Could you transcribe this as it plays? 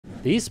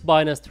This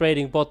Binance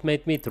Trading Bot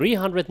made me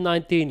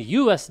 319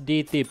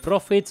 USDT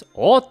profits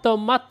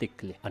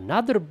automatically.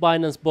 Another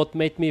Binance bot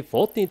made me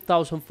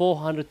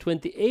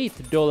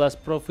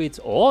 $14,428 profits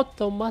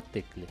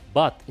automatically.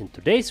 But in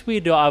today's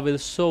video I will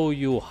show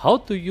you how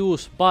to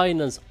use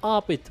Binance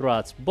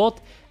Arbitrage Bot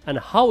and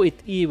how it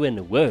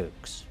even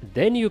works.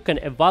 Then you can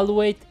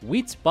evaluate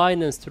which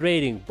Binance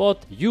Trading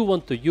Bot you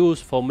want to use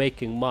for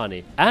making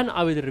money. And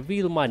I will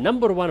reveal my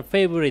 #1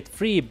 favorite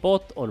free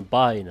bot on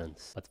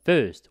Binance. But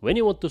first, when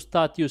you want to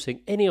start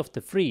using any of the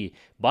free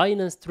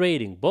Binance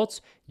Trading Bots,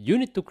 you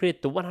need to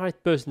create the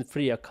 100%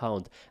 free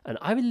account, and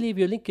I will leave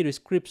you a link in the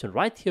description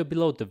right here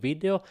below the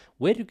video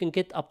where you can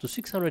get up to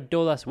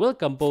 $600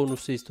 welcome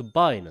bonuses to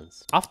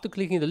Binance. After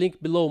clicking the link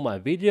below my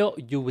video,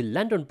 you will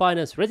land on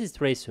Binance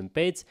registration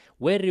page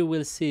where you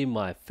will see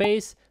my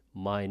face,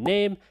 my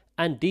name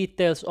and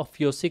details of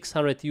your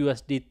 600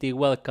 USDT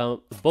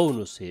welcome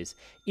bonuses.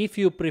 If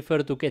you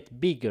prefer to get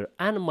bigger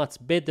and much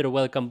better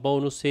welcome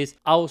bonuses,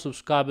 our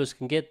subscribers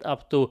can get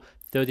up to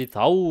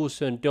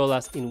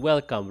 $30,000 in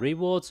welcome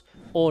rewards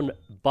on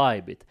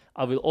BYBIT.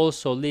 I will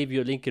also leave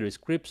you a link in the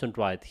description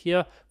right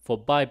here for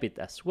BYBIT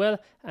as well,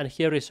 and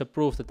here is a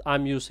proof that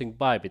I'm using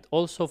BYBIT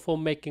also for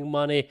making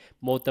money,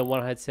 more than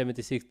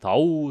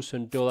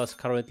 $176,000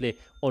 currently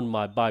on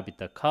my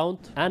BYBIT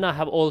account, and I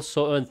have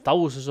also earned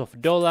thousands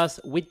of dollars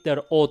with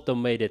their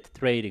automated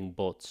trading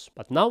bots.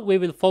 But now we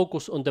will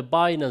focus on the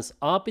Binance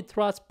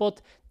Arbitrage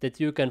Bot that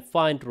you can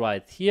find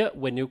right here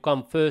when you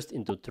come first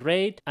into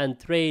trade and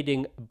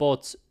trading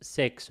bots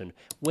section.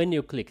 When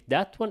you click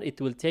that one,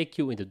 it will take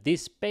you into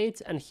this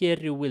page, and here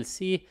you will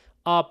see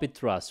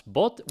Arbitrage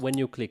Bot. When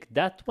you click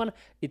that one,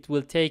 it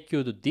will take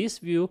you to this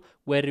view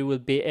where you will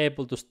be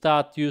able to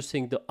start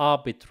using the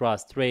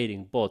Arbitrage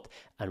Trading Bot.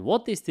 And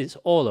what is this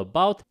all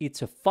about?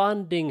 It's a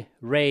funding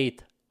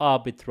rate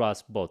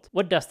arbitrage bot.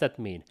 What does that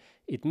mean?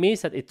 It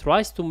means that it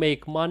tries to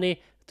make money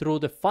through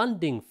the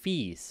funding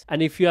fees. And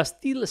if you are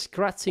still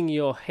scratching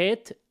your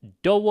head,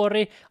 don't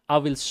worry, I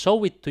will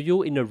show it to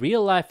you in a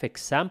real life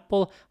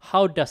example.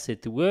 How does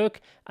it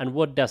work and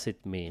what does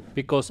it mean?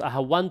 Because I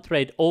have one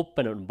trade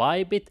open on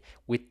BYBIT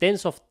with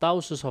tens of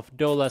thousands of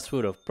dollars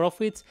worth of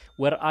profits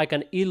where I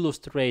can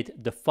illustrate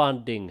the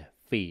funding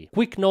fee.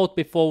 Quick note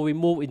before we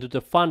move into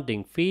the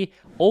funding fee,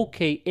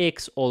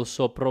 OKX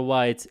also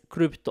provides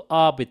crypto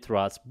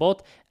arbitrage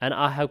bot, and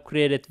I have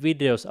created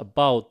videos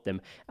about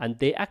them, and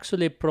they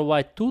actually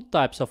provide two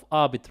types of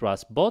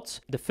arbitrage bots.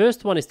 The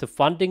first one is the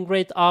funding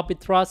rate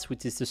arbitrage,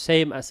 which is the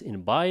same as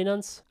in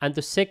Binance, and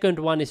the second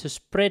one is a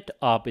spread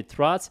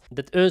arbitrage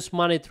that earns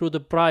money through the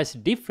price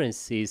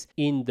differences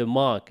in the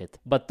market.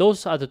 But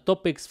those are the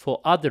topics for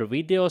other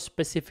videos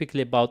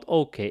specifically about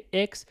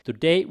OKX.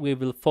 Today we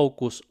will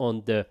focus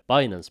on the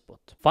Binance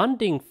bot.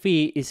 Funding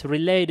fee is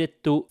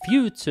related to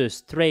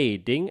futures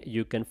trading.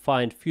 You can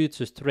find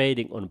futures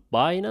trading on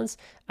Binance,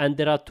 and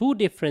there are two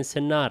different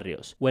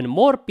scenarios. When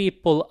more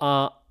people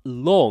are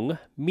long,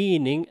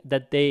 meaning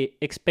that they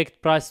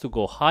expect price to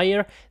go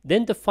higher,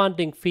 then the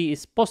funding fee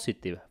is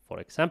positive. For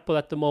example,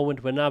 at the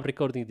moment when I'm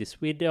recording this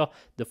video,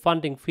 the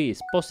funding fee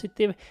is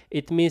positive.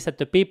 It means that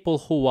the people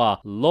who are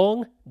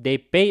long, they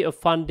pay a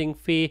funding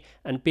fee,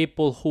 and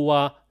people who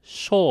are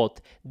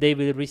short, they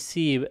will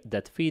receive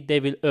that fee,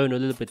 they will earn a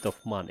little bit of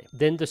money.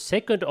 Then the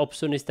second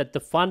option is that the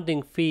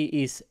funding fee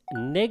is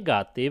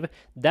negative.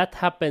 That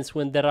happens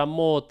when there are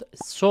more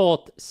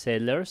short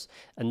sellers,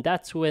 and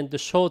that's when the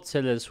short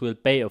sellers will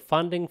pay a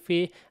funding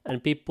fee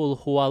and people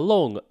who are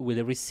long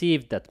will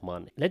receive that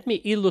money. Let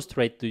me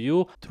illustrate to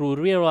you through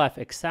real life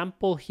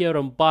example here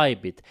on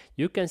BYBIT.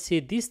 You can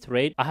see this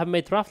trade. I have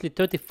made roughly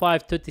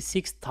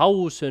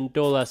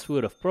 $36,000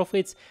 worth of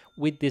profits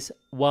with this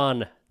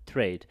one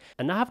trade,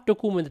 and I have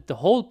documented the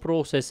whole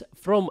process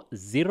from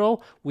zero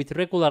with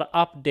regular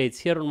updates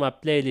here on my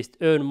playlist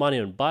Earn Money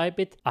on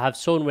BYBIT. I have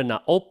shown when I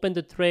opened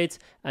the trades,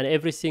 and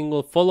every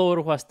single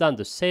follower who has done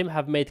the same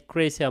have made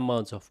crazy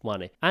amounts of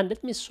money. And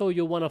let me show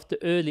you one of the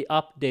early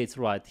updates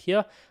right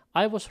here.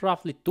 I was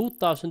roughly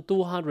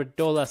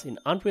 $2,200 in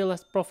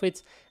unrealized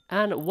profits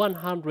and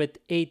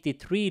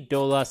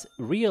 $183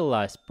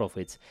 realized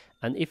profits.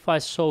 And if I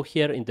show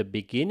here in the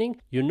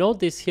beginning, you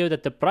notice here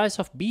that the price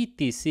of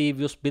BTC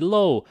was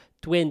below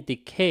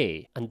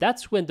 20k, and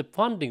that's when the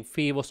funding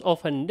fee was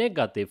often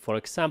negative. For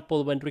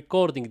example, when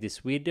recording this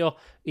video,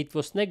 it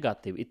was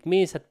negative. It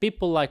means that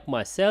people like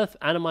myself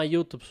and my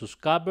YouTube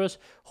subscribers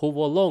who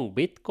were long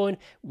Bitcoin,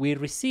 we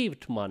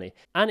received money,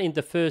 and in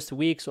the first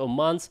weeks or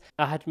months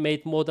I had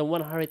made more than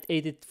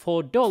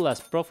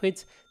 $184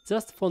 profits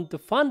just from the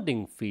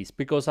funding fees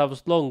because I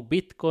was long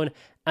Bitcoin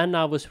and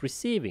I was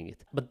receiving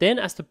it. But then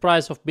as the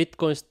price of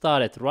Bitcoin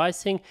started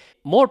rising,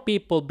 more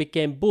people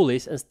became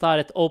bullish and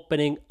started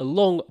opening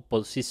long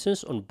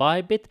positions on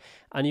BYBIT,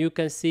 and you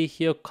can see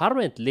here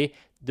currently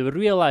the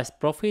realized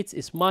profits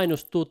is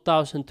minus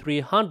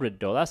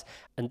 $2,300,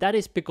 and that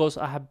is because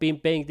I have been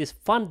paying this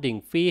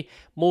funding fee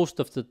most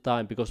of the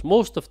time, because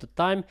most of the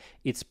time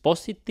it's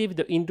positive.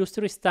 The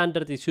industry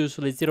standard is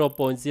usually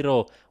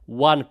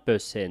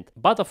 0.01%,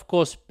 but of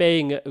course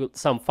paying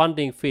some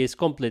funding fee is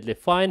completely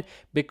fine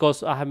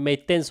because I have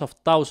made tens of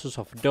thousands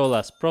of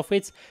dollars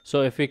profits.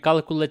 So if we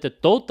calculate the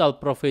total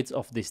profits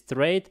of this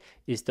trade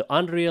is the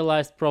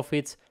unrealized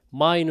profits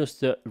minus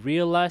the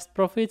realized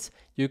profits,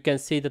 you can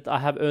see that I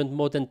have earned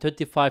more than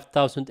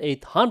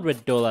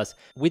 $35,800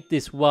 with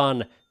this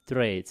one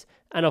trade.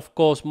 And of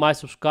course my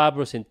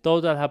subscribers in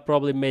total have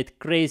probably made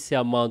crazy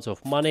amounts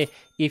of money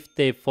if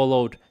they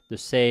followed the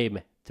same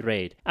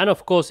trade. And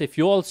of course, if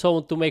you also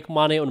want to make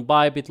money on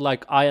BYBIT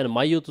like I and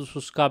my YouTube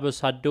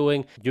subscribers are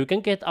doing, you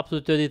can get up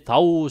to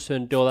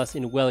 $30,000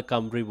 in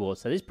welcome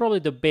rewards. That is probably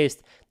the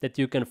best that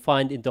you can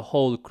find in the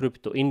whole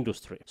crypto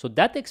industry. So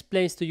that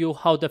explains to you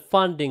how the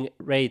funding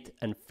rate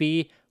and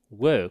fee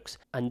works,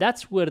 and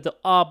that's where the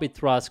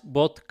arbitrage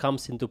bot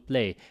comes into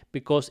play,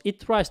 because it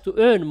tries to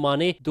earn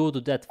money due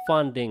to that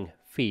funding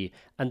fee.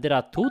 And there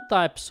are two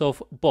types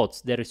of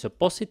bots. There is a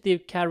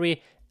positive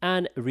carry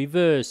and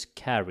reverse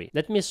carry.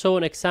 Let me show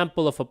an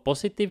example of a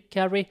positive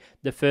carry.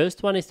 The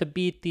first one is the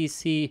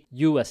BTC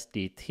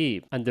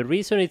USDT, and the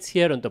reason it's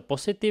here on the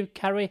positive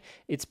carry,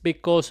 it's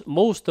because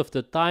most of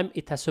the time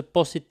it has a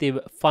positive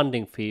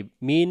funding fee,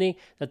 meaning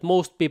that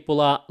most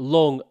people are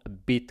long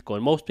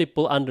Bitcoin. Most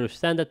people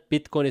understand that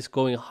Bitcoin is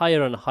going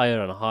higher and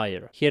higher and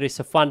higher. Here is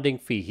a funding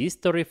fee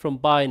history from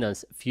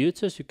Binance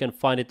Futures. You can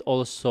find it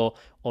also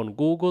on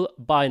Google,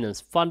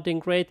 Binance funding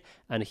rate,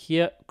 and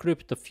here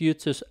crypto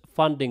futures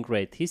funding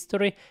rate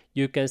history.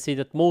 You can see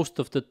that most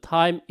of the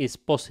time is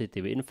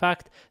positive. In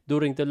fact,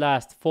 during the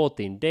last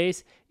 14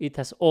 days, it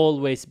has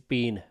always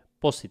been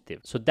positive.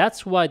 So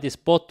that's why this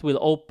bot will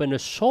open a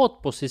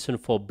short position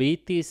for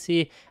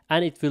BTC,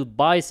 and it will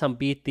buy some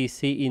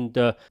BTC in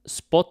the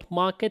spot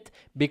market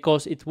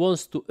because it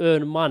wants to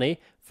earn money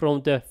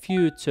from the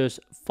futures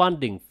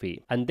funding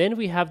fee. And then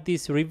we have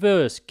this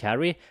reverse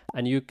carry,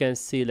 and you can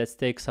see, let's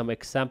take some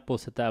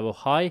examples that have a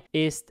high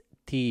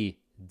STG.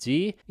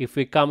 If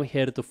we come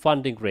here to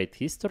funding rate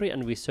history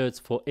and we search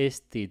for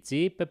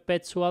STG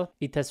perpetual,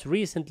 it has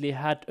recently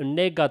had a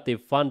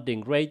negative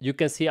funding rate. You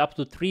can see up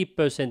to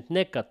 3%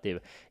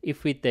 negative.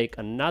 If we take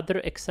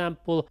another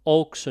example,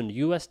 auction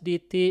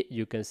USDT,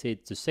 you can see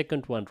it's the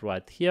second one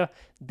right here.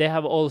 They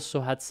have also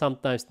had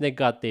sometimes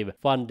negative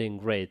funding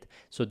rate.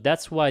 So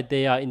that's why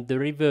they are in the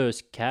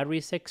reverse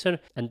carry section,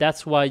 and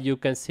that's why you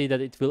can see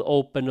that it will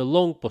open a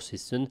long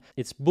position.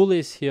 It's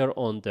bullish here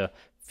on the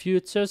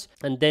futures,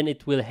 and then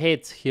it will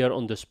hedge here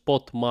on the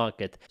spot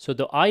market. So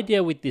the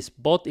idea with this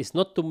bot is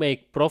not to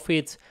make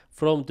profits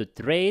from the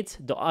trades.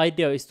 The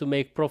idea is to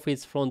make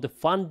profits from the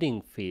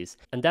funding fees,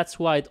 and that's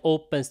why it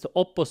opens the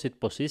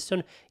opposite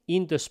position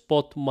in the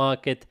spot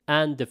market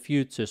and the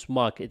futures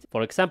market.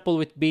 For example,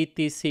 with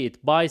BTC,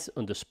 it buys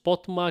on the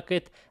spot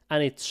market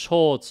and it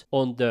shorts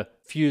on the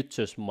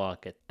futures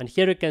market. And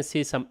here you can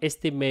see some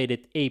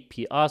estimated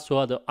APR,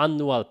 so the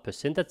annual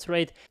percentage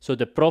rate. So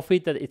the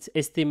profit that it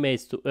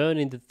estimates to earn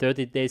in the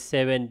 30-day,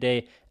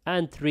 7-day,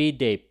 and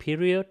 3-day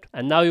period.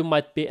 And now you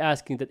might be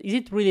asking that, is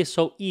it really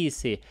so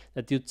easy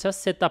that you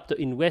just set up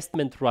the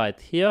investment right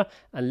here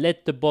and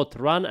let the bot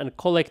run and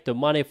collect the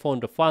money from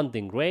the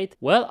funding rate?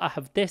 Well, I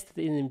have tested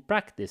it in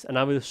practice and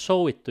I will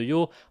show it to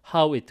you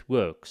how it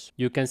works.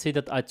 You can see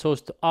that I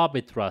chose the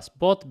Arbitrage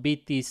Bot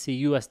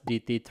BTC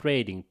USDT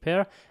trading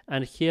pair,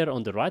 and here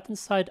on the right hand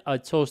side I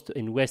chose the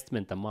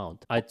investment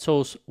amount. I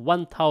chose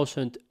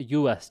 1000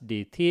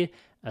 USDT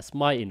as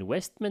my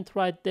investment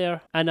right there,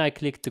 and I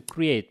clicked the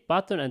create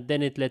button, and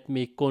then it let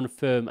me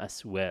confirm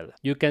as well.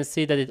 You can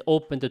see that it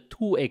opened a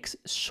 2x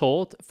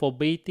short for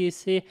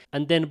BTC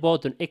and then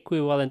bought an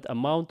equivalent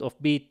amount of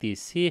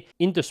BTC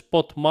in the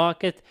spot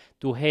market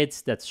to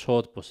hedge that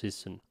short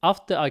position.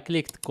 After I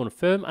clicked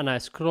confirm and I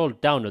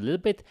scrolled down a little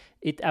bit,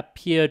 it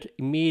appeared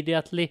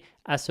immediately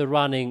as a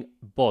running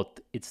bot.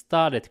 It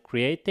started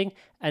creating,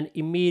 and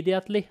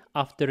immediately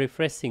after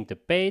refreshing the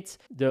page,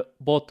 the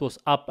bot was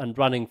up and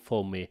running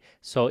for me.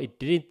 So it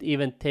didn't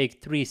even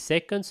take 3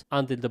 seconds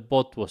until the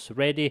bot was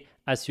ready,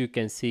 as you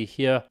can see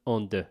here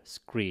on the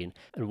screen.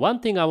 And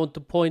one thing I want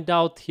to point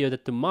out here,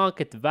 that the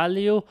market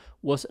value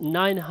was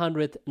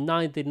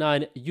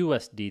 999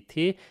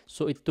 USDT.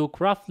 So it took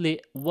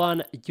roughly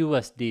 1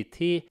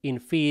 USDT in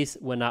fees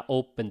when I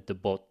opened the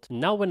bot.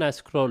 Now when I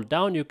scroll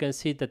down, you can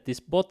see that this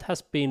bot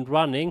has been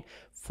running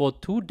for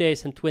 2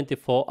 days and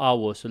 24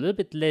 hours, a little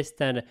bit less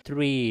than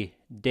 3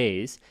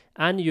 days,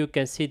 and you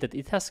can see that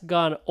it has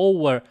gone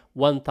over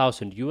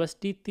 1000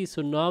 USDT.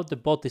 So now the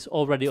bot is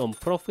already on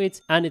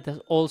profits, and it has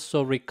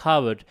also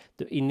recovered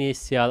the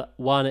initial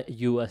 1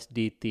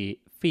 USDT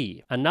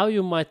fee. And now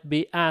you might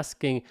be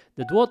asking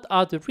that what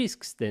are the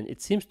risks then?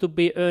 It seems to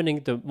be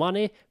earning the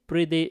money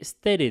pretty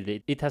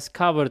steadily. It has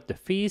covered the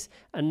fees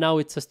and now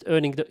it's just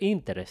earning the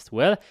interest.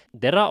 Well,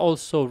 there are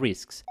also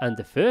risks. And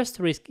the first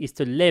risk is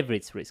the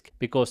leverage risk,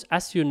 because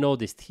as you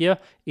noticed here,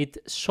 it's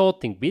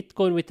shorting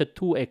Bitcoin with a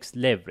 2x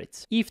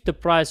leverage. If the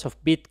price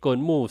of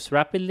Bitcoin moves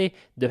rapidly,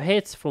 the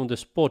hedge from the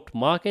spot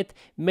market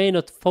may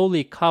not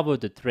fully cover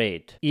the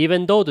trade.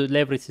 Even though the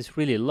leverage is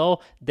really low,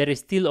 there is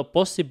still a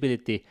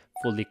possibility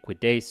for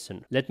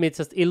liquidation. Let me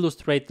just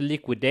illustrate the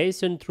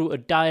liquidation through a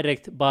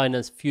direct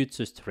Binance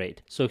futures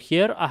trade. So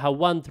here I have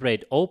one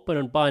trade open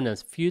on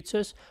Binance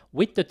futures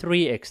with the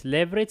 3x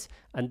leverage,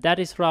 and that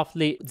is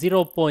roughly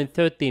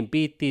 0.13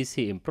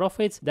 BTC in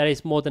profits. That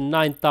is more than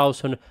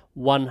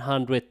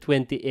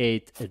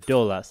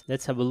 $9,128.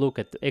 Let's have a look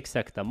at the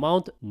exact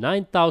amount,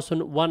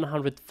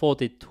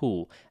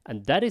 9,142.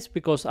 And that is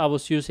because I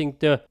was using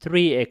the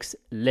 3x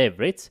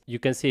leverage. You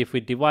can see if we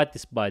divide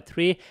this by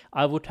 3,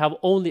 I would have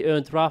only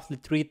earned roughly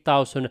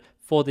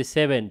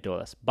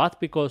 $3,047. But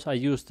because I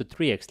used the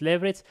 3x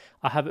leverage,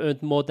 I have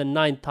earned more than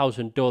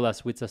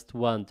 $9,000 with just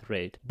one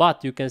trade.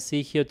 But you can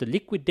see here the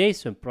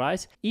liquidation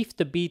price. If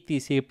the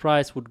BTC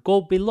price would go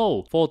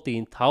below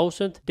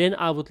 14,000, then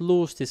I would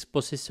lose this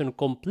position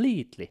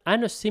completely.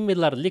 And a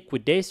similar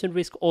liquidation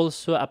risk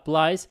also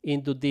applies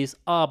into these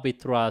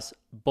arbitrage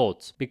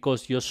bots,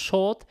 because your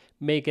short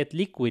may get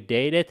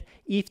liquidated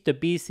if the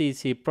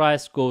BTC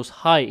price goes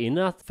high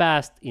enough,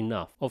 fast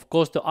enough. Of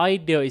course, the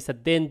idea is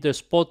that then the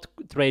spot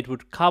trade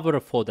would cover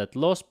for that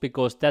loss,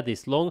 because that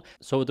is long.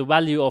 So the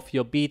value of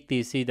your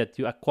BTC that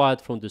you acquired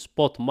from the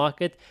spot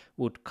market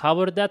would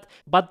cover that,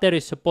 but there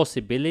is a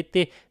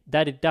possibility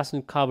that it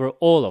doesn't cover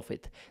all of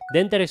it.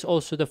 Then there is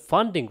also the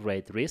funding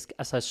rate risk,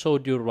 as I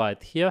showed you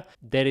right here.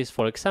 There is,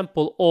 for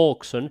example,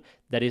 auction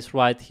that is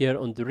right here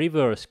on the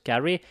reverse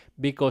carry,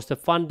 because the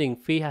funding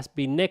fee has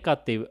been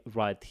negative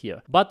right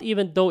here. But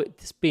even though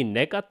it's been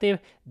negative,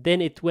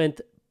 then it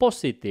went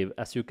positive.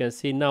 As you can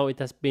see now, it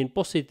has been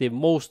positive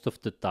most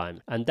of the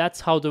time, and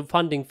that's how the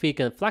funding fee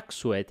can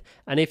fluctuate.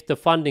 And if the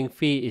funding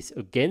fee is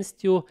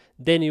against you,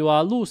 then you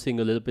are losing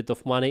a little bit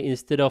of money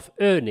instead of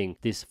earning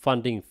this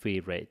funding fee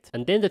rate.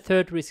 And then the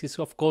third risk is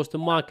of course the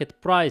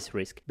market price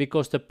risk,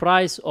 because the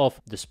price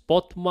of the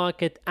spot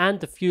market and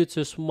the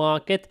futures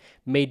market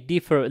may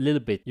differ a little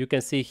bit. You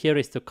can see here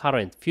is the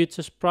current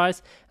futures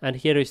price and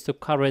here is the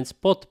current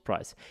spot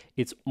price.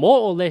 It's more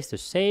or less the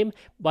same,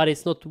 but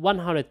it's not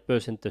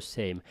 100% the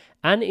same.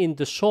 And in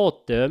the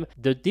short term,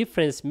 the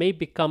difference may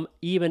become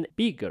even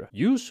bigger.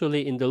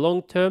 Usually in the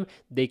long term,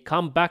 they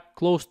come back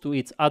close to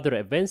each other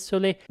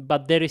eventually,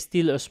 but there is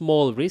still a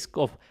small risk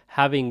of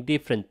having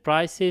different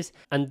prices,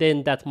 and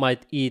then that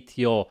might eat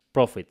your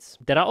profits.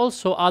 There are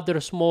also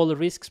other small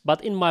risks,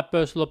 but in my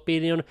personal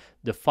opinion,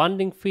 the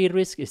funding fee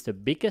risk is the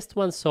biggest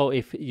one. So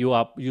if you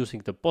are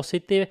using the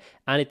positive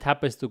and it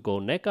happens to go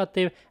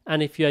negative,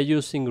 and if you are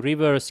using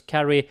reverse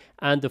carry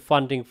and the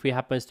funding fee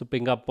happens to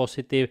bring up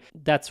positive,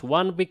 that's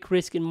one big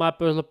risk in my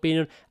personal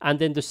opinion. And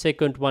then the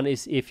second one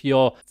is if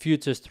your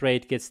futures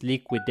trade gets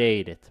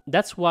liquidated.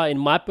 That's why in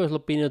my personal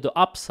opinion, the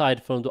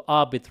upside from the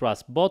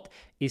arbitrage bot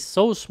is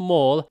so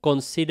small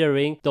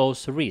considering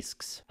those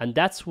risks. And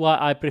that's why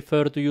I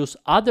prefer to use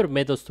other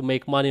methods to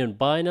make money on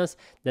Binance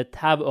that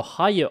have a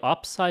higher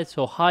upside,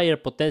 so higher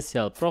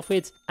potential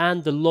profits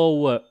and the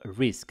lower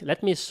risk.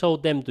 Let me show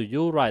them to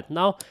you right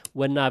now.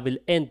 When I will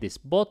end this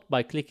bot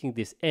by clicking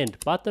this end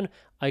button,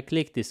 I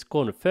click this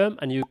confirm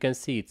and you can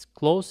see it's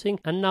closing,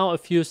 and now a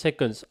few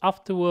seconds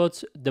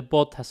afterwards the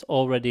bot has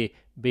already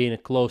been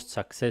closed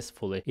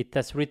successfully. It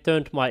has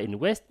returned my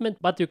investment,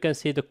 but you can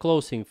see the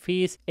closing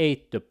fees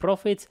ate the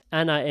profits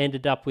and I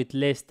ended up with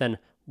less than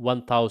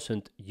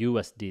 1000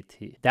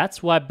 USDT.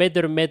 That's why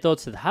better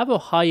methods that have a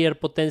higher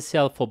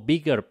potential for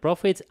bigger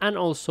profits and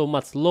also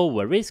much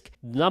lower risk.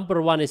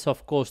 Number one is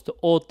of course the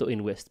Auto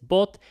Invest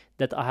bot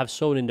that I have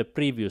shown in the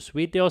previous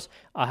videos.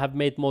 I have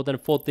made more than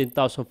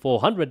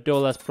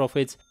 $14,400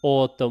 profits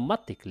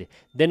automatically.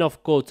 Then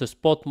of course the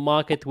spot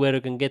market where you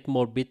can get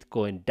more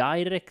Bitcoin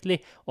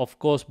directly. Of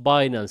course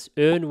Binance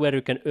Earn where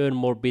you can earn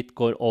more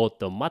Bitcoin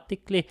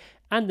automatically.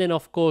 And then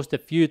of course the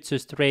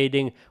futures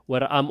trading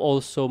where I'm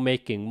also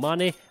making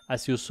money.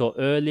 As you saw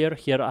earlier,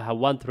 here I have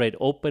one trade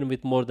open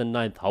with more than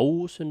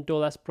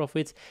 $9,000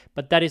 profits.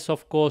 But that is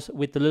of course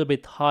with a little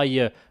bit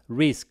higher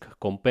risk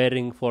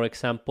comparing, for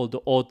example,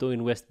 the Auto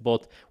Invest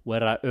bot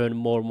where I earn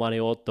more money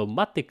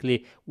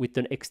automatically with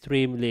an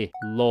extremely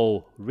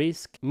low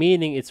risk,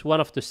 meaning it's one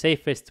of the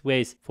safest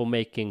ways for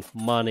making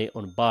money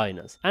on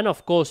Binance. And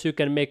of course you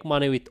can make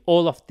money with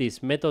all of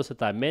these methods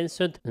that I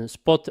mentioned: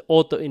 spot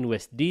Auto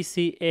Invest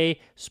DCA,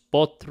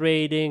 spot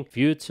trading,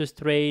 futures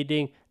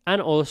trading, and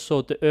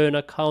also the earn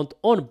account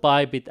on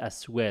BYBIT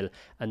as well.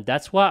 And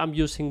that's why I'm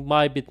using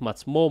BYBIT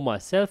much more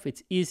myself.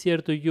 It's easier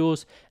to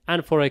use,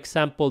 and for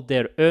example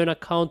their earn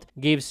account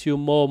gives you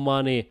more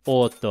money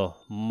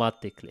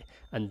automatically.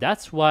 And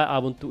that's why I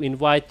want to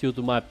invite you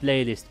to my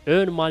playlist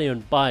Earn Money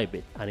on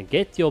BYBIT and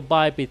get your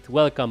BYBIT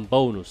welcome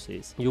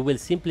bonuses. You will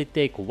simply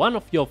take one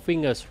of your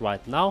fingers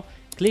right now,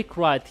 click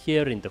right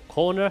here in the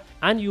corner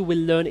and you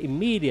will learn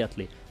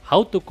immediately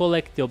how to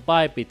collect your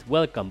BYBIT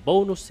welcome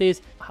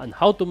bonuses and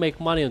how to make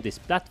money on this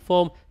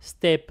platform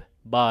step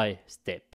by step.